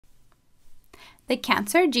The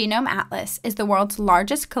Cancer Genome Atlas is the world's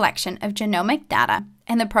largest collection of genomic data,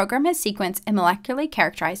 and the program has sequenced and molecularly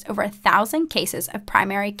characterized over 1,000 cases of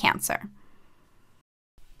primary cancer.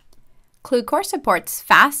 Qlucore supports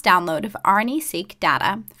fast download of RNA-seq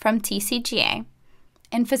data from TCGA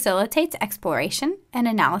and facilitates exploration and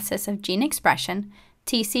analysis of gene expression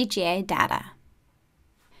TCGA data.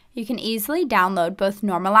 You can easily download both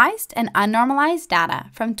normalized and unnormalized data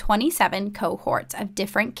from 27 cohorts of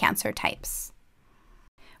different cancer types.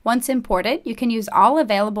 Once imported, you can use all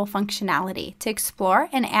available functionality to explore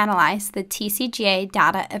and analyze the TCGA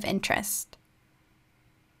data of interest.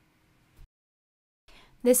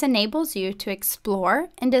 This enables you to explore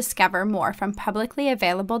and discover more from publicly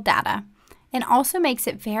available data, and also makes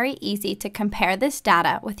it very easy to compare this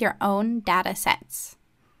data with your own data sets.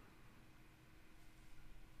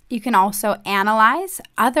 You can also analyze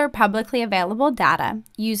other publicly available data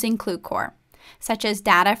using Qlucore, such as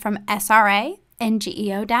data from SRA and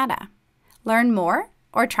GEO data. Learn more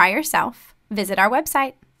or try yourself, visit our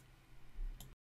website.